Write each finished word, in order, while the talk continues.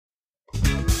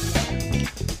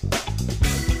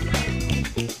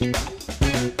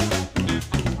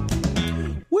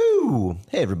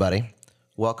Hey, everybody.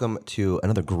 Welcome to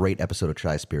another great episode of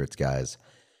Try Spirits, guys.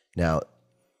 Now,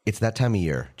 it's that time of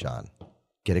year, John.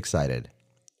 Get excited.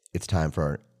 It's time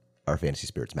for our Fantasy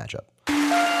Spirits matchup.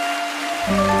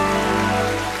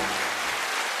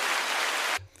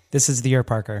 This is the year,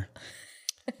 Parker.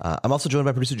 I'm also joined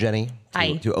by producer Jenny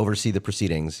Hi. to oversee the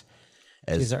proceedings.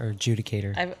 She's our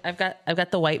adjudicator. I've got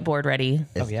the whiteboard ready.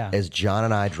 As John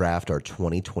and I draft our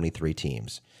 2023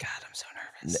 teams. God, I'm so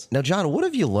nervous. Now, John, what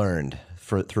have you learned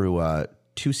through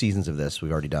 2 seasons of this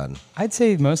we've already done? I'd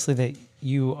say mostly that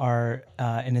you are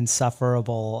an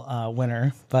insufferable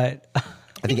winner, but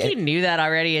I think you knew that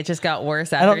already. It just got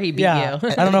worse after he beat you. I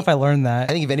don't know if I learned that.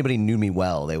 I think if anybody knew me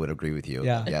well, they would agree with you.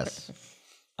 Yeah. Yes.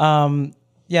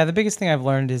 The biggest thing I've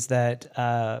learned is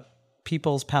that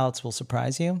people's palates will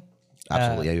surprise you.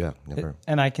 Absolutely. Yeah. Never.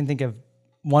 And I can think of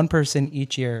one person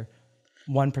each year,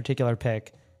 one particular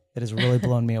pick that has really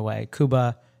blown me away.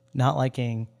 Cuba not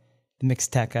liking the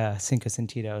Mixteca Cinco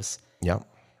Sentidos. Yep.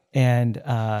 And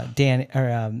Dan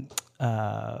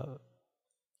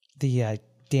the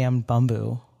Damn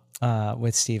Bumbu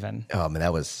with Steven. Oh, man,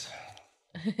 that was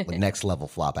like next level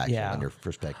flop action on your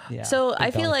first pick. Yeah. So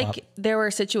I feel belly like flop. there were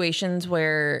situations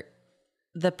where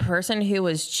the person who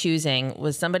was choosing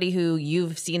was somebody who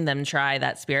you've seen them try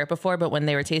that spirit before, but when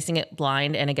they were tasting it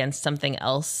blind and against something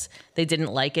else, they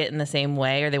didn't like it in the same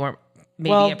way, or they weren't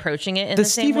maybe approaching it in the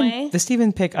same way. The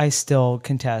Steven pick I still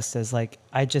contest as like,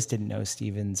 I just didn't know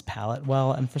Steven's palate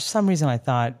well. And for some reason I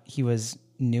thought he was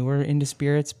newer into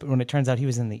spirits, but when it turns out he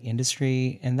was in the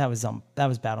industry, and that was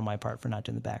bad on my part for not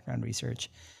doing the background research.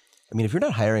 I mean, if you're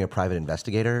not hiring a private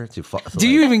investigator to Do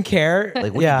you even care?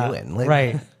 Like, what are you doing? Like,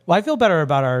 right. Well, I feel better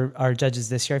about our judges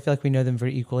this year. I feel like we know them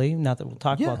very equally. Not that we'll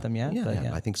talk about them yet.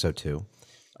 Yeah, I think so too.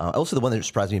 Also, the one that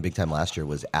surprised me big time last year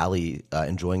was Allie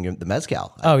enjoying the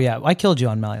mezcal. Oh yeah, I killed you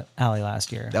on Alley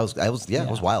last year. It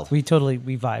was wild. We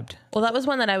vibed. Well, that was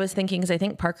one that I was thinking, because I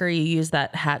think, Parker, you used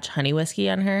that Hatch honey whiskey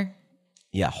on her.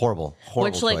 Yeah, horrible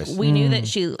Which, choice. we knew that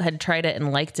she had tried it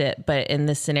and liked it, but in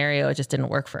this scenario, it just didn't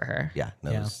work for her. Yeah,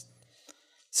 no, Yeah.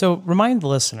 So remind the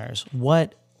listeners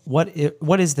what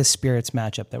is the spirits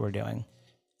matchup that we're doing?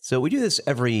 So we do this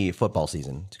every football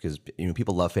season because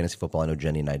people love fantasy football. I know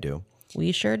Jenny and I do.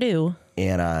 We sure do.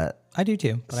 And I do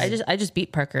too. But I just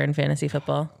beat Parker in fantasy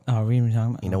football. oh, we even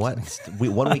talking about, you know what?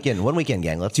 One weekend,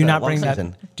 gang. Let's do not bring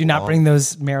season. that. Do not bring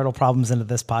those marital problems into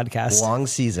this podcast. Long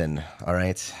season. All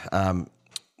right.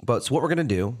 But so what we're gonna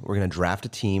do? We're gonna draft a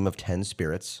team of 10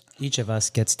 spirits. Each of us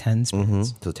gets 10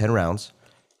 spirits. So 10 rounds.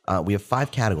 We have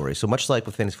 5 categories. So much like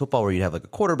with fantasy football, where you have like a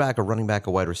quarterback, a running back,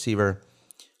 a wide receiver.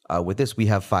 With this, we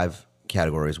have 5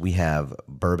 categories. We have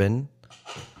bourbon,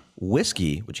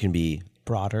 whiskey, which can be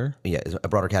Broader. yeah, is a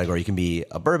broader category. You can be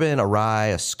a bourbon, a rye,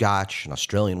 a Scotch, an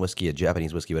Australian whiskey, a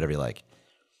Japanese whiskey, whatever you like.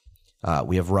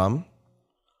 We have rum.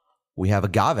 We have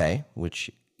agave,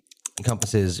 which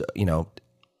encompasses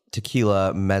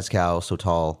tequila, mezcal,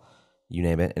 sotol, you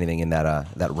name it, anything in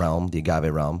that realm, the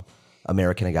agave realm.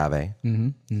 American agave.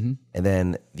 And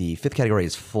then the 5th category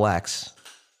is flex.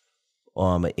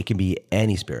 It can be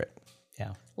any spirit.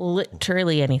 Yeah.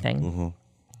 Literally anything.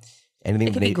 Anything.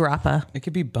 It could be grappa. It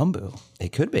could be bumbu.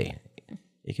 It could be.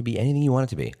 It could be anything you want it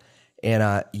to be. And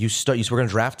so we're going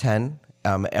to draft 10.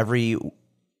 Every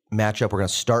matchup, we're going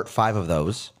to start 5 of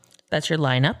those. That's your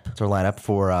lineup. That's our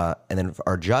lineup and then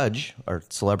our judge, our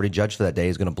celebrity judge for that day,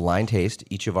 is going to blind taste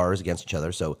each of ours against each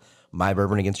other. So my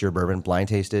bourbon against your bourbon, blind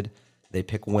tasted. They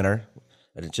pick winner,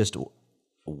 and it's just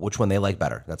which one they like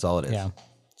better. That's all it is. Yeah.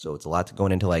 So it's a lot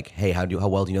going into like, hey, how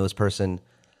well do you know this person?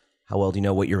 How well do you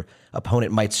know what your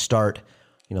opponent might start?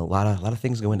 A lot of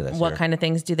things go into this. What kind of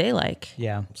things do they like?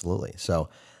 Yeah. Absolutely. So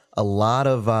a lot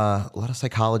of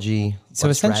psychology. So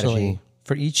essentially, strategy.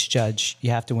 for each judge, you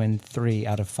have to win 3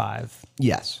 out of 5.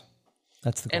 Yes.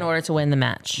 That's the goal. In order to win the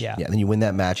match. Yeah. Yeah. Then you win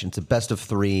that match, and it's a best of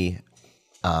 3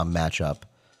 matchup.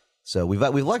 So we've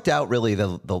lucked out really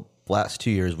the last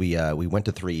 2 years. We went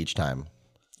to 3 each time.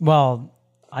 Well,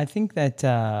 I think that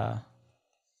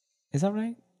is that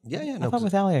right? Yeah. I thought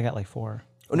with Allie I got like 4.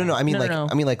 Oh no! I mean, No.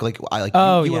 I mean, like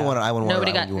Oh, you yeah. won one, I won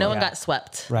one. No one got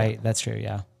swept. Right. That's true.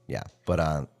 Yeah. Yeah,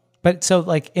 but But so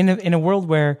like in a world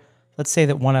where let's say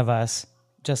that one of us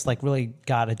just like really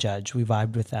got a judge, we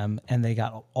vibed with them, and they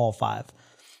got all 5.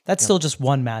 That's still just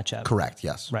one matchup. correct.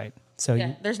 Yes. Right. So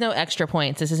Yeah, there's no extra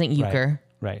points. This isn't euchre.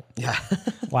 right. Yeah.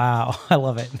 Wow. I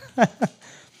love it.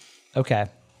 Okay.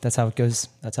 That's how it goes.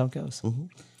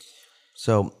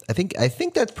 So I think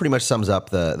that pretty much sums up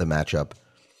the matchup.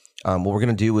 What we're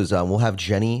gonna do is we'll have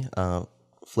Jenny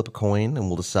flip a coin, and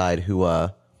we'll decide who.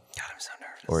 God, I'm so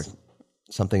nervous. Or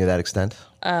something of that extent.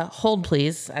 Hold,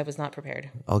 please. I was not prepared.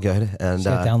 I'll go ahead and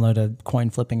So I download a coin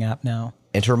flipping app now.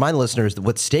 And to remind listeners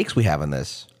what stakes we have in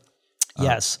this.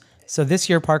 Yes. So this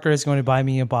year, Parker is going to buy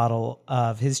me a bottle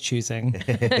of his choosing.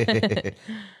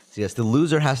 Yes, the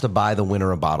loser has to buy the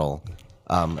winner a bottle,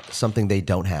 something they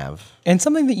don't have. And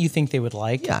something that you think they would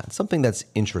like. Yeah, something that's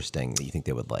interesting that you think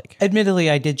they would like. Admittedly,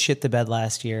 I did shit the bed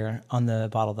last year on the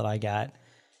bottle that I got.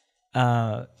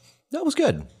 That was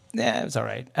good. Yeah, it was all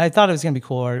right. I thought it was going to be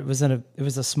cooler. It was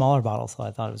a smaller bottle, so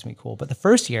I thought it was going to be cool. But the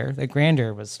first year, the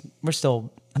Grandeur I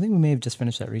think we may have just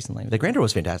finished that recently. The Grandeur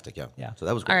was fantastic, yeah. Yeah. So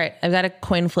that was great. All right, I've got a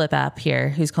coin flip app here.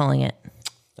 Who's calling it?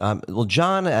 Well,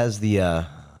 John, as the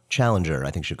challenger,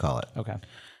 I think should call it. Okay.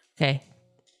 Okay.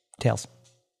 Tails.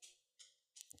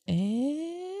 And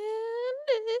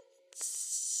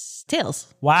it's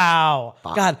tails. Wow.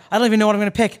 God, I don't even know what I'm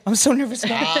going to pick. I'm so nervous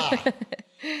now.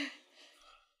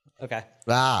 Okay.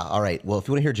 All right. Well, if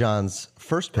you want to hear John's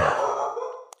first pick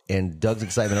and Doug's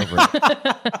excitement over it,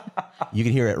 you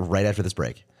can hear it right after this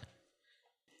break.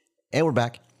 And we're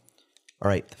back. All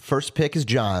right. First pick is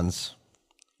John's.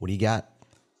 What do you got?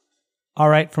 All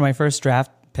right, for my first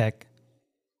draft pick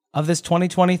of this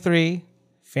 2023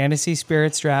 Fantasy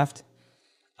Spirits draft,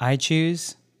 I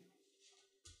choose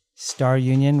Star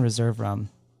Union Reserve Rum.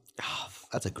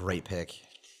 That's a great pick.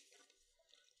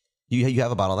 You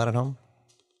have a bottle of that at home?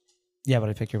 Yeah, but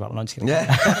I picked your bottle. No, I'm just kidding.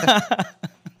 Yeah.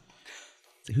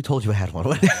 Who told you I had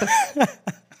one?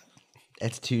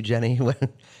 It's two, Jenny. Oh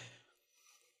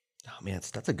man,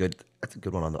 that's a good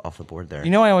one off the board there. You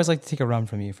know, I always like to take a rum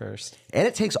from you first. And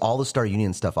it takes all the Star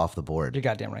Union stuff off the board. You're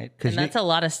goddamn right. And that's a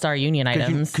lot of Star Union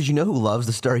items. Because you know who loves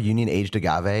the Star Union aged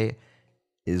agave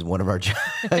is one of our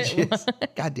judges.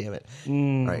 God damn it.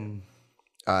 All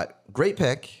right. Great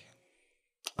pick.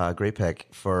 Great pick.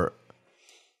 For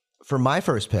my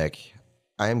first pick,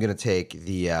 I am going to take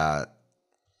the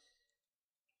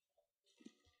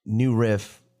New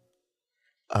Riff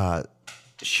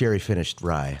sherry finished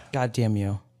rye. God damn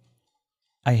you.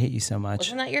 I hate you so much.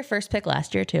 Wasn't that your first pick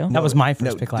last year too? That was my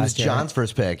first pick last year. John's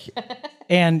first pick.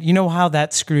 And you know how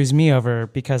that screws me over?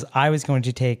 Because I was going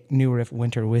to take New Riff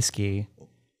Winter Whiskey,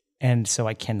 and so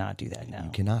I cannot do that now.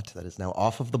 You cannot. That is now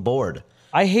off of the board.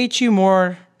 I hate you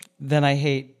more than I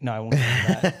hate... No, I won't do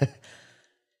that.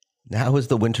 Now is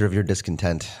the winter of your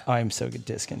discontent. I'm so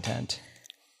discontent.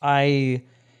 I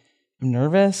am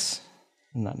nervous.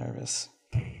 I'm not nervous.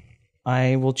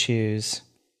 I will choose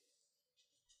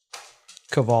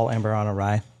Koval Amberana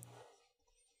Rye.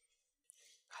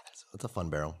 That's a fun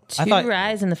barrel. Two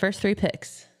ryes in the first three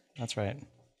picks. That's right.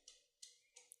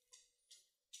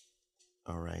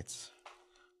 All right.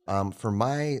 For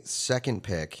my second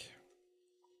pick...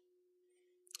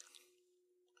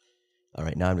 All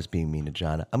right, now I'm just being mean to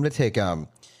John. I'm going to take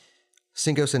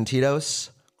Cinco Sentidos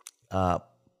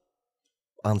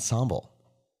Ensemble.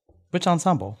 Which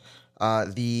ensemble?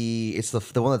 It's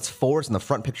the one that's fours in the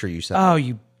front picture you said. Oh,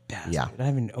 you bastard. Yeah. I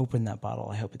haven't opened that bottle.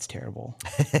 I hope it's terrible.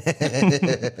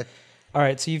 All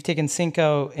right, so you've taken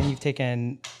Cinco and you've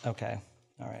taken... Okay,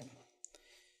 all right.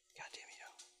 God damn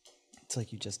you. It's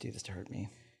like you just do this to hurt me.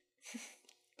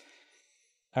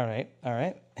 All right.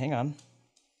 Hang on.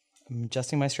 I'm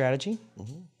adjusting my strategy.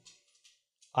 Mm-hmm.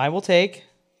 I will take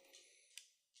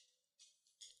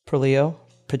Perlio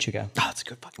Pachuga. Oh, it's a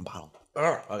good fucking bottle.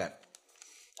 Okay.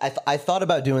 I thought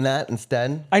about doing that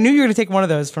instead. I knew you were going to take one of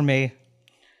those from me.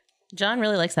 John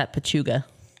really likes that Pachuga.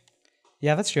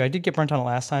 Yeah, that's true. I did get burnt on it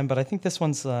last time, but I think this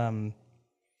one's crowd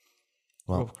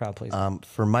pleasing.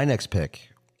 For my next pick,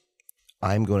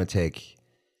 I'm going to take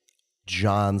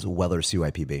John's Weller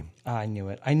CYPB. I knew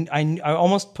it. I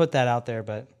almost put that out there,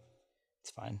 but it's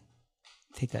fine.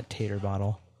 Take that tater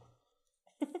bottle.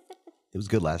 It was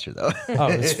good last year, though. Oh,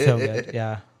 it was so good.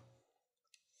 Yeah.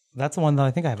 That's the one that I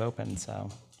think I have open,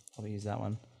 so I'll use that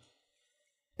one.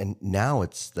 And now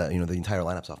it's the entire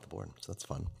lineup's off the board, so that's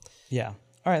fun. Yeah.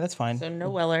 All right, that's fine. So no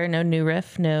Weller, no New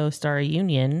Riff, no Star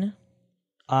Union.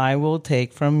 I will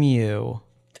take from you.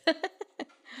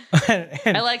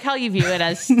 I like how you view it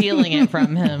as stealing it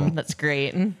from him. That's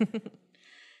great.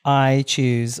 I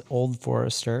choose Old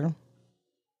Forester.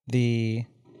 Which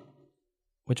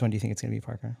one do you think it's going to be,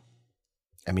 Parker?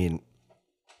 I mean,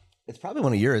 it's probably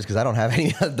one of yours because I don't have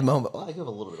any at the moment. Well, I do have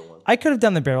a little bit of one. I could have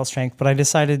done the barrel strength, but I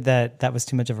decided that was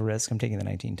too much of a risk. I'm taking the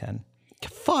 1910.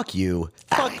 Fuck you.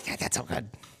 That's so good.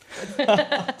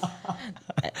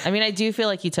 I mean, I do feel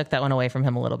like you took that one away from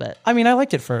him a little bit. I mean, I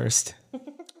liked it first.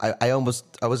 I was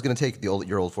going to take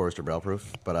your Old Forester barrel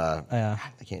proof, but Yeah.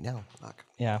 I can't now. Fuck.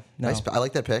 Yeah. No. Nice. I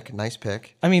like that pick. Nice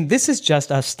pick. I mean, this is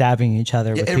just us stabbing each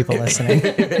other with people listening.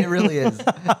 It really is.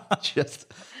 Just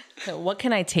So what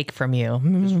can I take from you?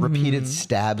 repeated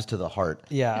stabs to the heart.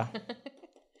 Yeah.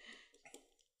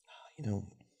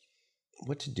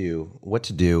 what to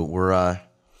do. We're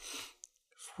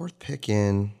fourth pick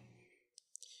in.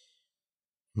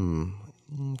 I'm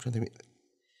trying to think.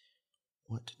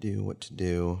 What to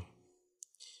do.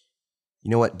 You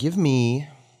know what? Give me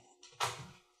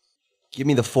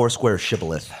the Foursquare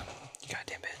shibboleth.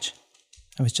 Goddamn bitch.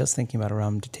 I was just thinking about a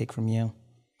rum to take from you.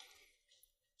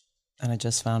 And I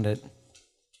just found it.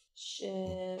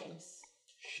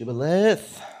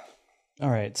 Shibboleth. All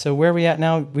right. So where are we at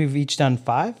now? We've each done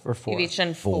 5 or 4? We've each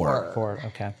done 4. 4.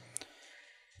 Okay.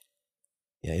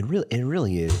 Yeah, it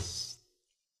really is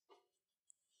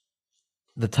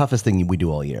the toughest thing we do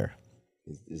all year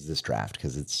is this draft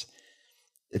because it's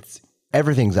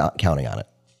everything's out counting on it.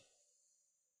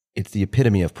 It's the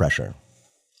epitome of pressure.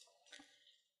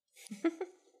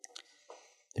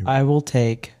 I will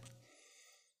take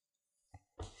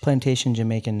Plantation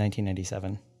Jamaican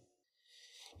 1997.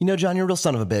 You know, John, you're a real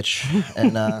son of a bitch,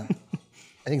 and I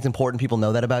think it's important people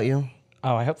know that about you.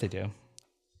 Oh, I hope they do.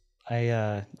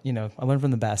 I learned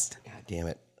from the best. God damn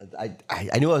it!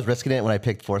 I knew I was risking it when I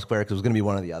picked Foursquare because it was going to be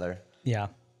one or the other. Yeah.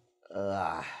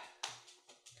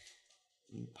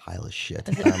 Pile of shit.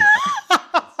 As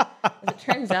it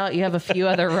turns out, you have a few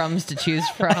other rums to choose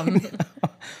from.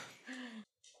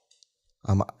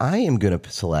 I am going to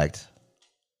select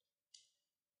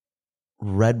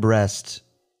Redbreast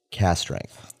Cast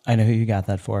Strength. I know who you got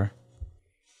that for.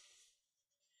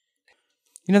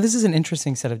 You know, this is an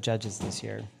interesting set of judges this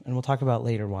year, and we'll talk about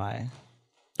later why.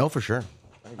 Oh, for sure.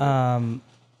 I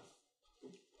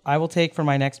will take for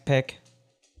my next pick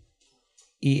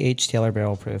E.H. Taylor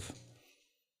Barrel Proof.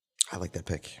 I like that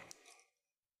pick.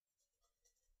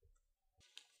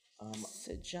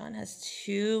 So John has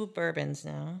 2 bourbons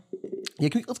now. Yeah,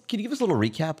 can you give us a little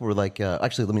recap? Or like,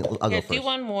 actually, I'll go first. Do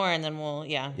one more and then we'll,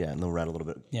 Yeah, and then we'll add a little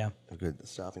bit. Yeah. A good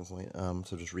stopping point.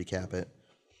 So just recap it.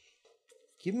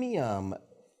 Give me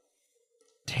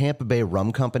Tampa Bay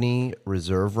Rum Company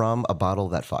Reserve Rum, a bottle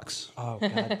that fucks. Oh,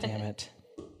 god damn it.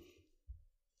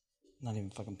 Not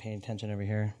even fucking paying attention over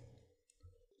here.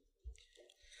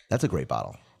 That's a great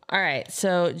bottle. All right.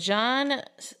 So John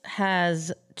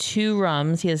has 2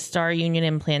 rums. He has Star Union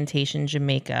and Plantation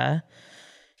Jamaica.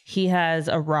 He has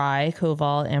a rye,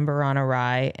 Koval Amberana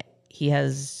rye. He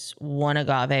has 1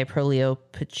 agave, Prolio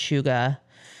Pachuga,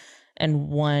 and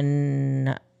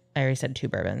 1, I already said 2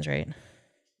 bourbons, right?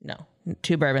 No,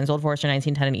 2 bourbons, Old Forester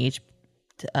 1910 in each,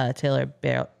 Taylor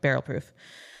barrel proof.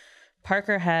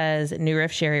 Parker has New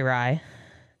Riff Sherry Rye.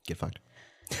 Get fucked.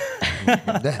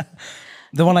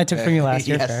 The one I took from you last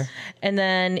year, Yes. fair. And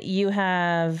then you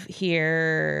have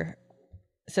here,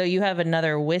 so you have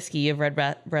another whiskey. You have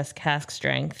Redbreast Cask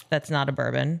Strength. That's not a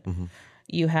bourbon. Mm-hmm.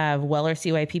 You have Weller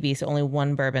CYPB, so only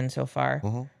 1 bourbon so far.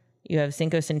 Mm-hmm. You have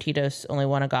Cinco Sentidos, only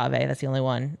 1 agave. That's the only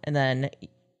one. And then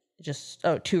just,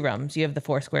 2 rums. You have the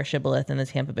Foursquare Shibboleth and the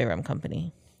Tampa Bay Rum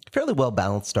Company. Fairly well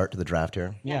balanced start to the draft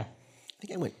here. Yeah. I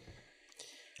think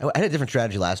I had a different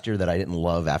strategy last year that I didn't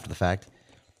love after the fact.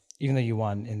 Even though you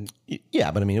won. And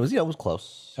Yeah, but I mean, it was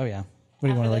close. oh, yeah. What do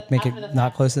you want to, like, make it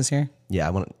not close this year? Yeah,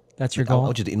 I want. That's your goal? I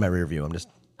want you to in my rear view. I'm just.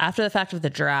 After the fact of the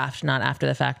draft, not after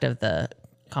the fact of the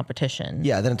competition.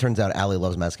 Yeah, then it turns out Allie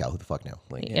loves mezcal. Who the fuck knew?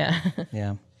 Like, Yeah.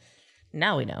 Yeah.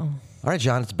 Now we know. All right,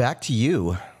 John, it's back to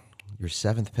you. Your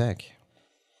 7th pick.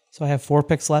 So I have 4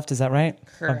 picks left. Is that right? If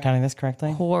I'm Correct. counting this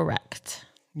correctly? Correct.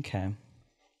 Okay.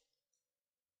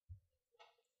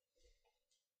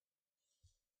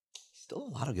 Still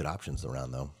a lot of good options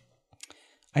around, though.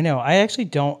 I know. I actually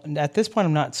don't. At this point,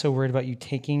 I'm not so worried about you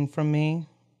taking from me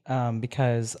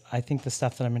because I think the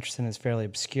stuff that I'm interested in is fairly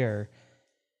obscure.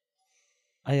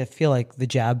 I feel like the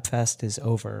jab fest is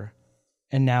over,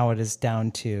 and now it is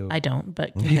down to. I don't,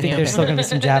 but Do you think there's still going to be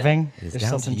some jabbing? It is There's down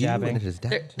still to some you, jabbing. and it is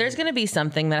down to- there's going to be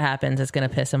something that happens that's going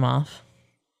to piss him off.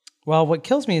 Well, what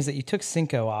kills me is that you took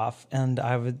Cinco off, and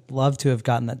I would love to have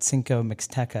gotten that Cinco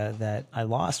Mixteca that I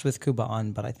lost with Cuba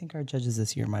on, but I think our judges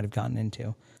this year might have gotten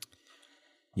into.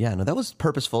 Yeah, no, that was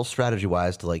purposeful,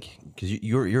 strategy-wise, to like because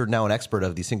you're now an expert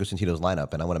of the Cinco Sentidos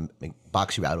lineup, and I want to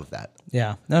box you out of that.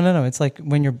 Yeah. No. It's like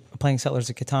when you're playing Settlers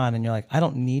of Catan, and you're like, I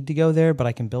don't need to go there, but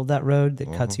I can build that road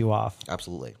that cuts you off.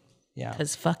 Absolutely. Yeah.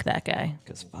 Because fuck that guy.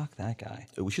 Because fuck that guy.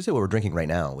 We should say what we're drinking right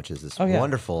now, which is this Oh, yeah.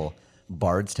 wonderful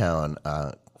Bardstown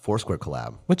Foursquare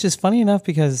collab. Which is funny enough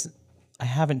because I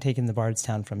haven't taken the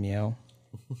Bardstown from you.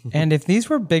 And if these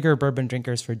were bigger bourbon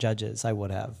drinkers for judges, I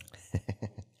would have.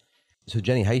 So,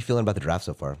 Jenny, how you feeling about the draft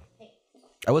so far?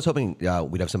 I was hoping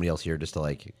we'd have somebody else here just to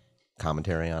like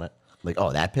commentary on it. Like,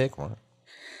 oh, that pick? What?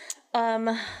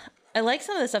 I like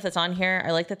some of the stuff that's on here.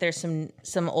 I like that there's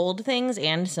some old things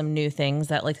and some new things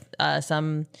that like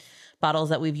some bottles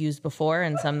that we've used before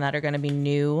and some that are going to be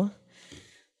new.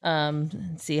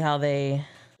 See how they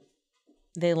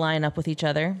line up with each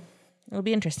other. It'll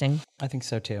be interesting. I think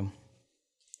so too.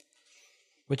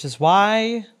 Which is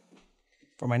why,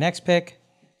 for my next pick,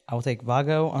 I will take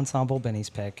Vago Ensemble Benny's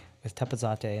pick with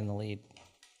Tepazate in the lead.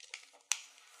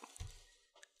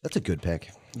 That's a good pick.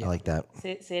 I like that.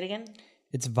 Say it again.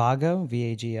 It's Vago,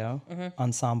 V-A-G-O,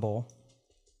 Ensemble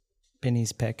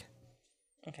Benny's pick.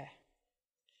 Okay.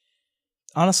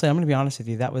 Honestly, I'm going to be honest with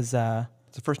you. That was,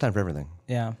 It's the first time for everything.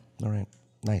 yeah. All right.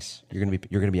 Nice. You're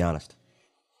gonna be honest.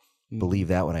 Believe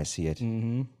that when I see it.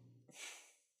 Mm-hmm.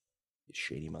 You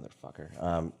shady motherfucker.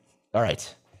 All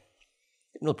right.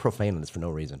 I'm real profane on this for no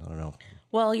reason. I don't know.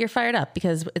 Well, you're fired up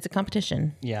because it's a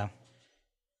competition. Yeah.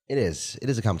 It is. It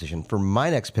is a competition. For my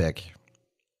next pick,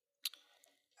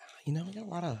 we got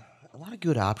a lot of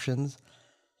good options.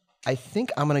 I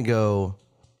think I'm gonna go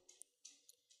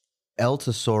El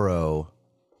Tesoro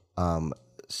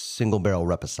single barrel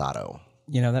reposado.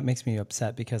 That makes me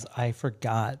upset because I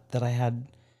forgot that I had.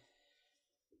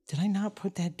 Did I not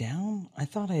put that down? I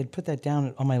thought I had put that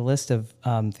down on my list of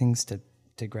things to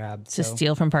grab. To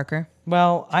steal from Parker.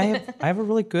 Well, I have a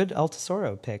really good El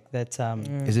Tesoro pick that.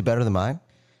 Is it better than mine?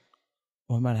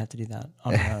 Well, we might have to do that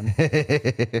on our own.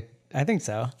 I think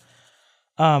so.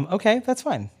 Okay, that's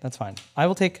fine. That's fine. I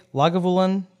will take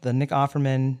Lagavulin, the Nick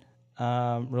Offerman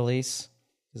release,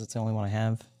 because it's the only one I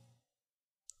have.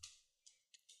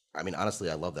 I mean, honestly,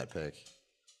 I love that pick.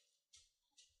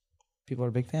 People are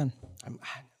a big fan. I'm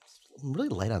really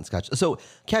light on scotch. So,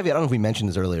 caveat, I don't know if we mentioned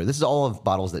this earlier. This is all of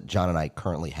bottles that John and I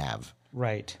currently have.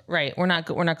 Right. Right. We're not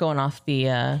going off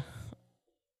the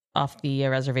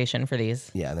reservation for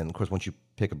these. Yeah, and then of course once you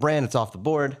pick a brand, it's off the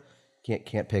board.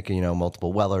 Can't pick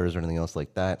multiple Wellers or anything else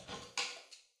like that.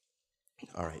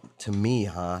 All right, to me.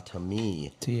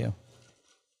 To you.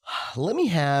 Let me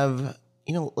have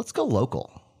let's go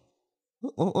local.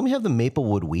 Let me have the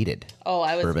Maplewood Wheated. Oh,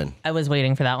 bourbon. I was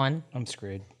waiting for that one. I'm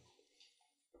screwed.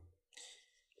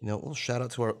 A little shout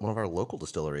out to one of our local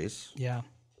distilleries. Yeah.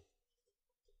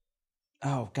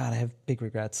 Oh God, I have big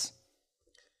regrets.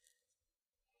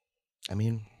 I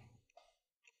mean,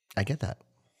 I get that.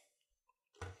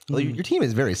 Well, your team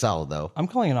is very solid, though. I'm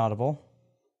calling an audible.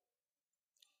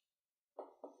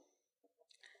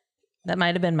 That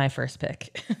might have been my first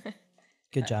pick.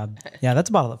 Good job. Yeah, that's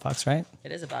a bottle that fucks, right?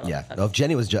 It is a bottle. Yeah. No, if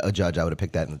Jenny was a judge, I would have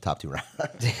picked that in the top 2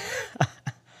 rounds.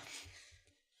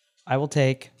 I will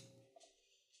take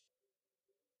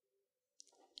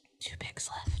 2 picks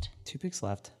left. 2 picks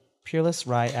left. Peerless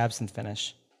Rye Absinthe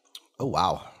Finish. Oh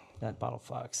wow. That bottle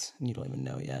fucks. And you don't even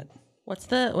know yet. What's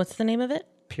the name of it?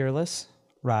 Peerless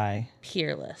Rye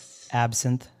Peerless.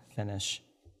 Absinthe Finish.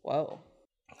 Whoa.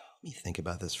 Let me think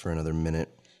about this for another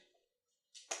minute.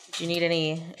 Do you need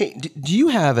any? Hey, do you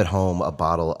have at home a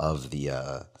bottle of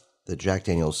the Jack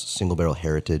Daniel's Single Barrel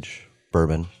Heritage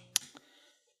bourbon?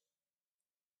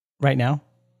 Right now?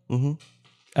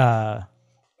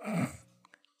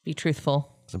 Be truthful.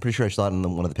 I'm pretty sure I saw it in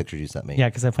one of the pictures you sent me. Yeah,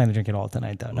 because I plan to drink it all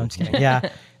tonight, though. No, I'm just kidding. Yeah.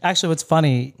 Actually, what's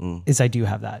funny is I do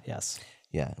have that, yes.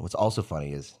 Yeah. What's also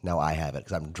funny is now I have it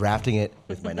because I'm drafting it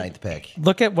with my 9th pick.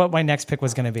 Look at what my next pick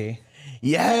was going to be.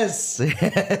 Yes. And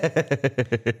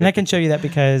I can show you that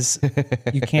because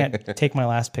you can't take my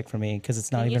last pick from me because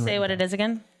it's not Can even you say what it is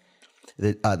again?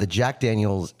 The Jack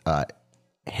Daniel's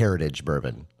Heritage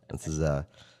bourbon. This is a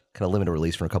kind of limited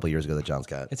release from a couple of years ago that John's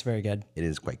got. It's very good. It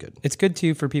is quite good. It's good,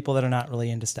 too, for people that are not really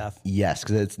into stuff. Yes,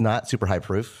 because it's not super high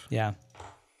proof. Yeah.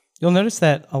 You'll notice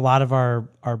that a lot of our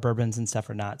bourbons and stuff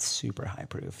are not super high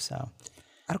proof, so...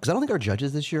 Because I don't think our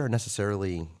judges this year are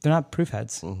necessarily... They're not proof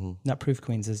heads. Not proof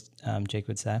queens, as Jake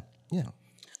would say. Yeah.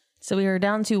 So we are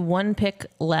down to 1 pick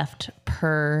left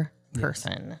per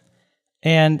person.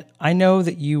 And I know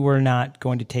that you were not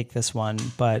going to take this one,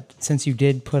 but since you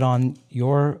did put on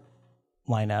your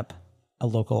lineup a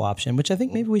local option, which I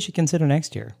think maybe we should consider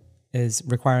next year, is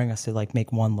requiring us to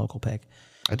make one local pick.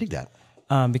 I dig that.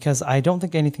 Because I don't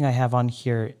think anything I have on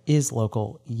here is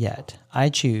local yet. I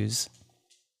choose,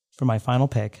 for my final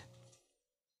pick,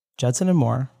 Judson &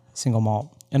 Moore, single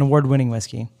malt, an award-winning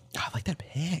whiskey. Oh, I like that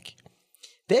pick.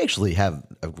 They actually have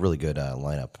a really good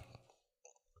lineup.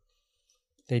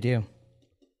 They do.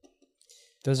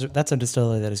 That's a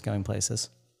distillery that is going places.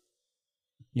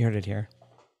 You heard it here.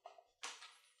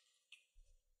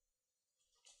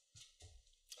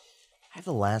 I have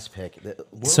the last pick.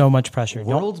 So much pressure.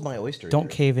 World's my oyster. Don't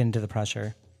cave into the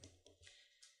pressure.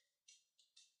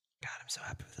 God, I'm so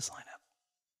happy with this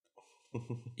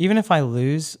lineup. Even if I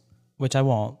lose, which I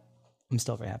won't, I'm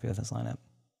still very happy with this lineup.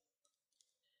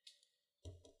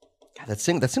 God, that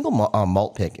single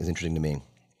malt pick is interesting to me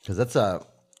because that's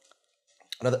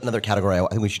another category I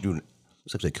think we should do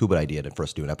was actually a Kuba idea for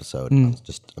us to do an episode on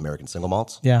just American single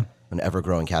malts. Yeah. An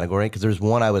ever-growing category. Because there's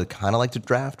one I would kind of like to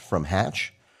draft from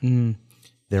Hatch. Their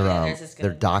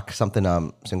their Doc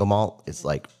something single malt is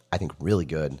like, I think, really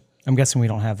good. I'm guessing we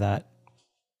don't have that.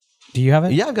 Do you have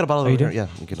it? Yeah, I've got a bottle over you here. do? Yeah,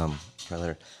 we can try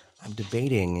later. I'm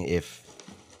debating if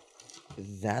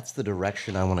that's the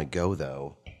direction I want to go,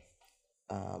 though.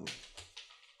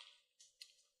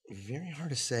 Very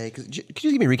hard to say. Could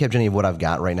you give me a recap, Jenny, of what I've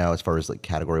got right now as far as like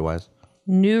category-wise?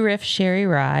 New Riff Sherry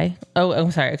Rye. Oh,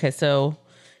 I'm sorry. Okay, so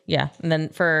yeah. And then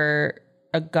for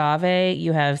agave,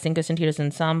 you have Cinco Sentidos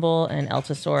Ensemble and El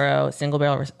Tesoro Single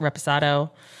Barrel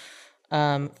Reposado.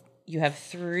 You have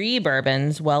 3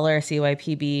 bourbons, Weller,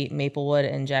 CYPB, Maplewood,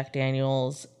 and Jack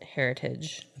Daniel's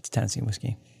Heritage. It's Tennessee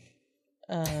whiskey.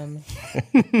 That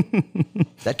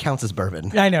counts as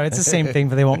bourbon. I know. It's the same thing,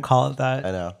 but they won't call it that.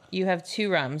 I know. You have 2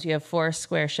 rums. You have Forest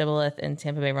Square Shibboleth and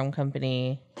Tampa Bay Rum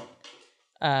Company,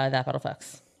 That Bottle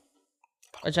Fucks,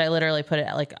 which I literally put it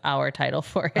at like our title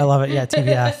for it. I love it. Yeah,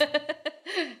 TBF.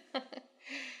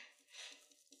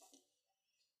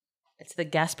 It's the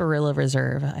Gasparilla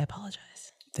Reserve. I apologize.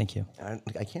 Thank you.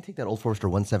 I can't take that Old Forester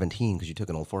 117 because you took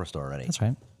an Old Forester already. That's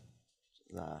right.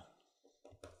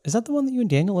 Is that the one that you and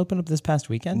Daniel opened up this past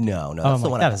weekend? No, Oh, that's the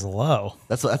my, one. that is low.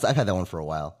 That's I've had that one for a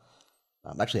while.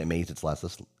 I'm actually amazed it's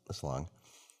lasted this long.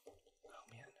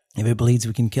 If it bleeds,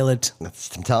 we can kill it.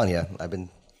 I'm telling you, I've been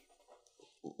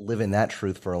living that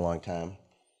truth for a long time.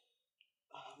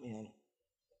 Oh man,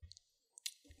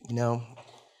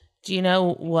 Do you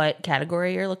know what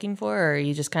category you're looking for, or are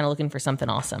you just kind of looking for something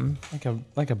awesome?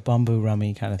 Like a bamboo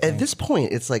rummy kind of thing. At this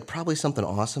point, it's like probably something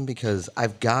awesome because I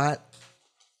got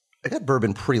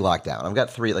bourbon pretty locked down. I've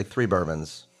got three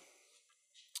bourbons.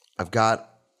 I've got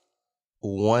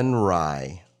 1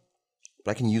 rye,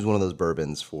 but I can use one of those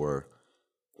bourbons for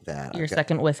that. Your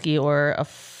second whiskey or a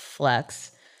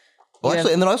flex. Well,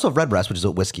 actually, and then I also have Redbreast, which is a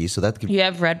whiskey, so that could. You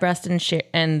have Redbreast and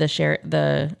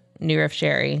the New Riff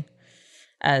Sherry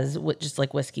as just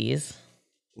like whiskeys.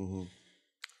 Mm-hmm.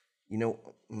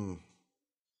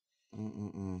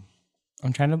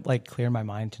 I'm trying to like clear my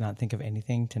mind to not think of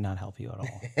anything to not help you at all.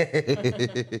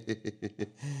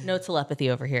 No telepathy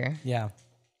over here. Yeah.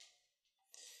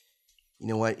 You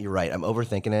know what? You're right. I'm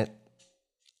overthinking it.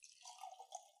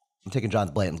 I'm taking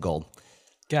John's Blanton's Gold.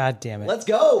 God damn it. Let's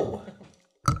go.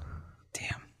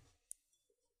 Damn.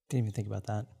 Didn't even think about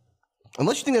that.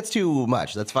 Unless you think that's too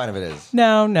much, that's fine if it is.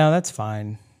 No, that's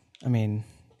fine. I mean,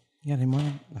 you got any more?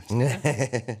 You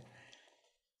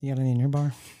got any in your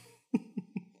bar?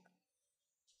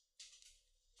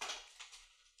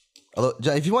 Although,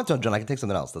 John, if you want to, John, I can take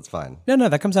something else. That's fine. No,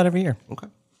 that comes out every year. Okay.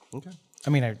 I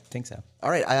mean, I think so. All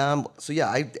right. So yeah,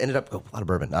 I ended up a lot of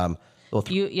bourbon.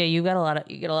 You get a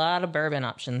lot of bourbon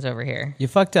options over here. You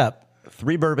fucked up.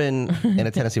 3 bourbon and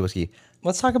a Tennessee whiskey.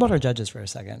 Let's talk about our judges for a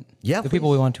second. Yeah, the people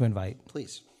we want to invite.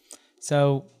 Please.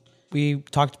 So we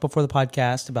talked before the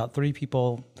podcast about 3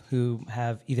 people who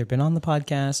have either been on the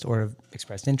podcast or have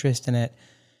expressed interest in it.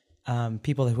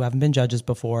 People who haven't been judges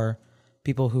before.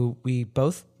 People who we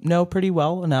both know pretty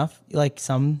well enough. Like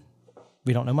some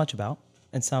we don't know much about,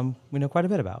 and some we know quite a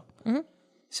bit about. Mm-hmm.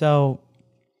 So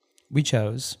we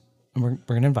chose, and we're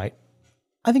going to invite.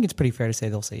 I think it's pretty fair to say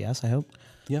they'll say yes. I hope.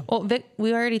 Yeah. Well, Vic,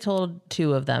 we already told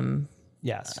 2 of them.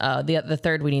 Yes. The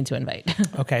third we need to invite.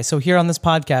 Okay, so here on this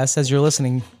podcast, as you're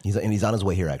listening, He's on his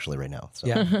way here actually right now. So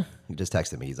yeah, he just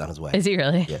texted me. He's on his way. Is he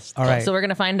really? Yes. all right. So we're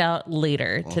gonna find out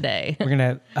later today. We're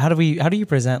gonna. How do you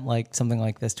present like something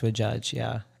like this to a judge?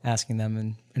 Yeah, asking them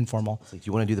in informal. It's like,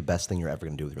 you want to do the best thing you're ever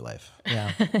going to do with your life.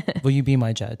 Yeah. Will you be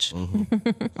my judge?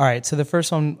 Mm-hmm. All right. So the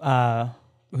first one,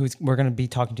 we're going to be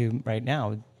talking to right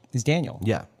now, is Daniel.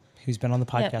 Yeah. Who's been on the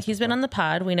podcast? Yeah, he's been on the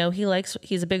pod. We know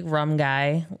he's a big rum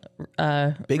guy.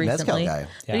 Big recently. mezcal guy.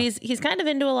 Yeah. But he's kind of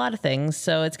into a lot of things,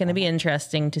 so it's going to be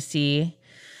interesting to see.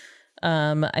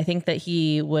 I think that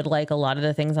he would like a lot of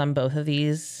the things on both of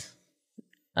these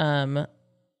lineups.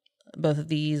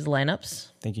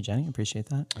 Thank you, Jenny. Appreciate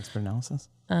that. Expert analysis.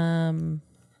 And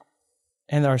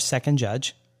our second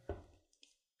judge,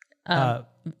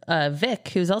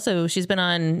 Vic, she's been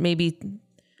on maybe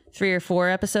 3 or 4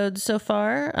 episodes so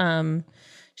far.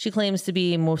 She claims to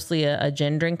be mostly a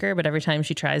gin drinker, but every time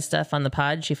she tries stuff on the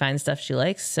pod, she finds stuff she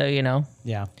likes. So,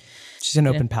 yeah, she's an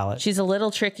open palate. She's a little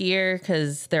trickier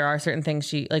because there are certain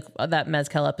things like that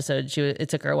mezcal episode. It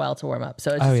took her a while to warm up.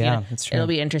 So it's that's true. It'll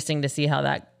be interesting to see how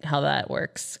that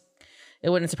works. It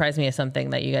wouldn't surprise me if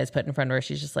something that you guys put in front of her,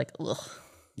 she's just like, ugh.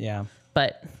 Yeah,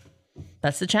 But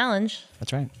that's the challenge.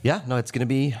 that's right. Yeah. No, it's going to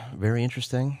be very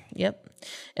interesting. Yep.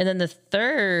 And then the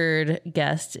third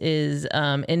guest is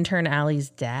intern Allie's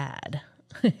dad.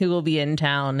 who will be in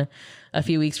town a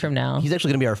few weeks from now. He's actually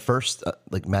going to be our first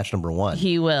match number 1.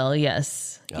 He will,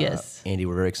 yes. Yes. Andy,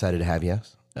 we're very excited to have you.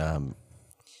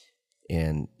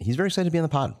 And he's very excited to be on the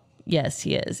pod. Yes,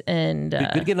 he is. And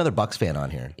good to get another Bucks fan on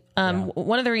here.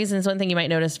 One of the reasons, one thing you might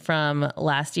notice from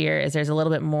last year is there's a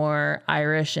little bit more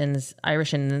Irish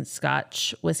and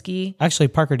Scotch whiskey. Actually,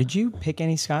 Parker, did you pick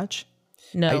any Scotch?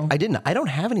 No, I didn't. I don't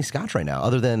have any Scotch right now,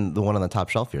 other than the one on the top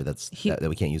shelf here that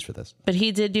we can't use for this. but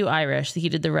he did do Irish. He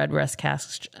did the Red Rust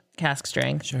cask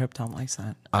strength. Sure hope Tom likes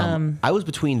that. I was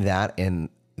between that and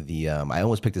the. I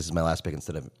almost picked this as my last pick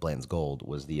instead of Bland's Gold.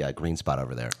 Was the green spot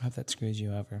over there? I hope that screws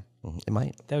you over. It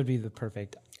might. That would be the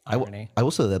perfect irony. I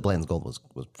will say that Bland's Gold was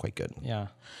quite good. Yeah.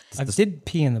 I did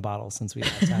pee in the bottle since we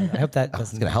last had it. I hope that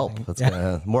doesn't It's gonna help. That's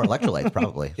gonna more electrolytes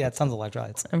probably. Yeah, it sounds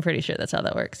electrolytes. I'm pretty sure that's how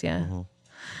that works. Yeah.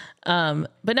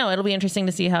 But no, it'll be interesting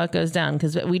to see how it goes down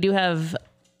because we do have,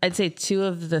 I'd say 2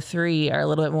 of the 3 are a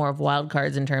little bit more of wild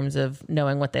cards in terms of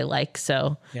knowing what they like.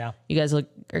 So Yeah. you guys are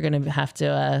going to have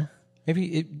to,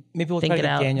 Maybe we'll Think try to it get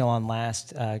out. Daniel on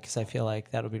last because I feel like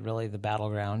that'll be really the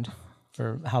battleground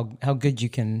for how good you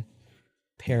can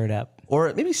pair it up.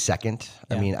 Or maybe second.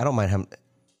 I Yeah. mean, I don't mind him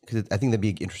because I think that'd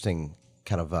be interesting.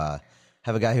 Kind of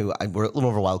have a guy who we're a little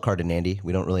over wild card than Andy.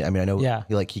 We don't really. I mean, I know Yeah.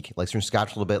 he likes drinking Scotch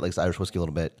a little bit, likes Irish whiskey a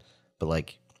little bit, but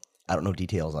I don't know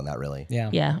details on that really. Yeah.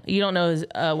 yeah, you don't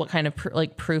know what kind of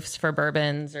proofs for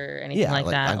bourbons or anything like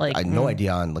that. I had no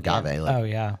idea on agave, Oh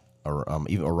yeah. or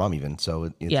rum even. So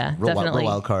it's Yeah, real definitely.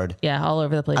 wild card. Yeah, all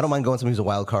over the place. I don't mind going somebody who's a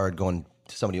wild card, going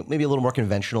to somebody maybe a little more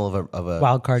conventional of a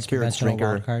Wild card, spirits conventional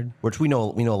drinker, wild card. which we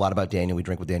know a lot about Daniel. We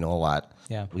drink with Daniel a lot.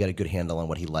 Yeah. We got a good handle on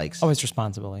what he likes. Always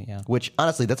responsibly. Yeah. Which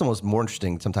honestly, that's almost more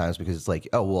interesting sometimes because it's like,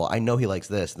 oh well, I know he likes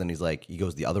this, and then he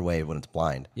goes the other way when it's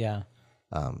blind. Yeah.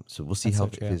 So we'll see That's how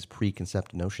so true. his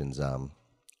preconceived notions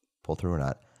pull through or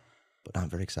not. But I'm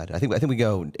very excited. I think we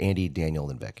go Andy, Daniel,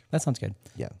 and Vic. That sounds good.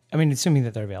 Yeah. I mean, assuming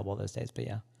that they're available those days, but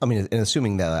yeah. I mean, and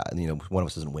assuming that one of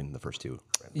us doesn't win the first 2.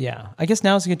 Yeah. I guess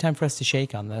now is a good time for us to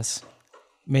shake on this.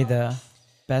 May the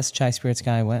best Chai Spirits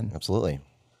guy win. Absolutely.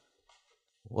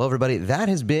 Well, everybody, that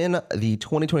has been the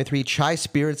 2023 Chai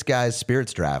Spirits Guys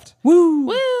Spirits Draft. Woo!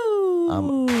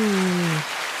 Woo!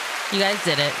 You guys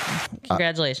did it.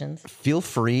 Congratulations. Feel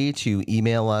free to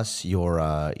email us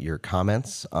your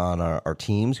comments on our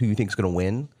teams, who you think is going to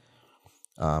win.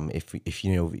 If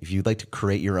you'd like to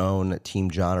create your own Team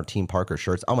Jon or Team Parker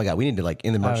shirts. Oh my God, we need to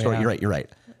in the merch store. yeah. You're right.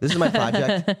 This is my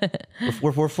project.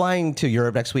 we're flying to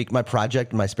Europe next week. My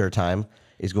project in my spare time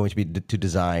is going to be to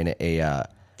design a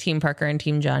Team Parker and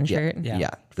Team Jon shirt.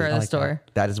 yeah. For the store.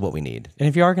 That is what we need. And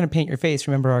if you are going to paint your face,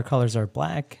 remember our colors are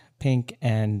black, pink,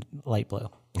 and light blue.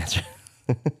 That's right.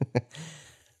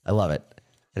 I love it.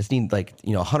 I just need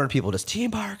 100 people just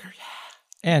Team Parker. Yeah.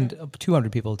 And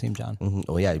 200 people, Team Jon.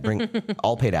 Oh yeah, you bring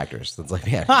all paid actors. That's like,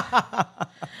 man.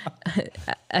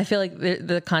 I feel like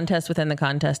the contest within the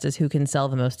contest is who can sell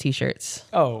the most T-shirts.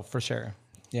 Oh, for sure.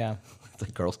 Yeah. It's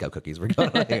like Girl Scout cookies. We're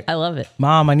going I love it.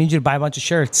 Mom, I need you to buy a bunch of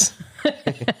shirts.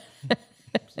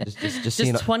 just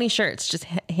seeing, Just 20 shirts. Just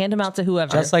hand them out to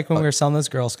whoever. Just like when we were selling those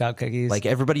Girl Scout cookies. like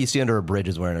everybody you see under a bridge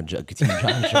is wearing a Team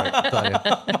Jon shirt.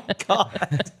 Oh my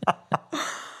God.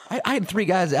 I had 3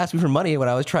 guys ask me for money when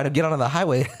I was trying to get onto the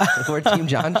highway for a Team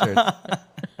Jon shirt.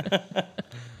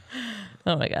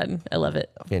 Oh my God. I love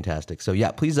it. Fantastic. So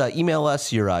yeah, please email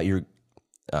us your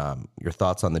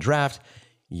thoughts on the draft,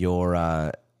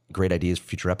 your great ideas for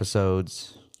future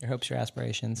episodes. your hopes, your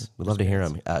aspirations. We'd love to hear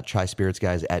them.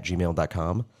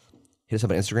 ChaiSpiritsGuys@gmail.com. Hit us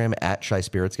up on Instagram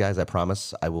 @ChaiSpiritsGuys. I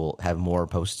promise I will have more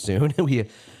posts soon. We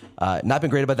not been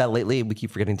great about that lately. We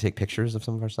keep forgetting to take pictures of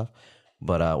some of our stuff,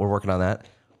 but we're working on that.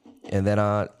 And then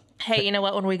Hey, you know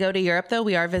what? When we go to Europe, though,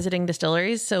 we are visiting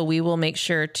distilleries, so we will make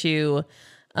sure to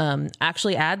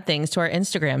actually add things to our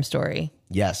Instagram story.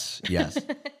 yes.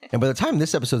 And by the time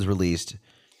this episode is released,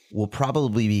 we'll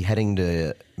probably be heading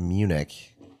to Munich.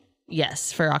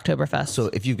 Yes, for Oktoberfest. So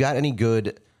if you've got any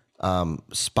good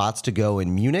spots to go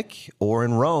in Munich or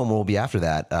in Rome, we'll be after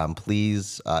that.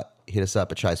 Please hit us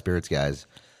up at Chai Spirits Guys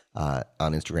on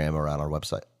Instagram or on our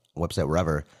website,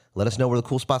 wherever. Let us know where the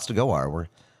cool spots to go are. We're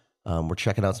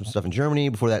checking out some stuff in Germany.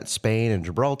 Before that, Spain and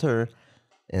Gibraltar.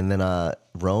 And then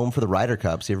Rome for the Ryder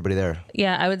Cup. See everybody there.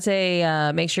 Yeah, I would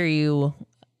say make sure you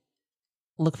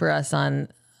look for us on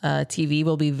TV.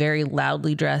 We'll be very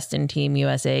loudly dressed in Team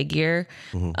USA gear.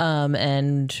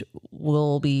 And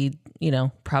we'll be,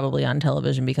 probably on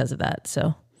television because of that.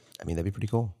 So, I mean, that'd be pretty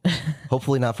cool.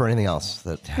 Hopefully not for anything else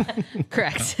that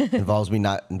correct. involves me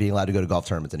not being allowed to go to golf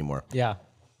tournaments anymore. Yeah.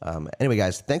 Anyway,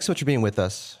 guys, thanks so much for being with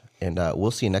us. And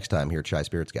we'll see you next time here at Chai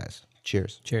Spirits Guys.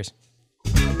 Cheers. Cheers.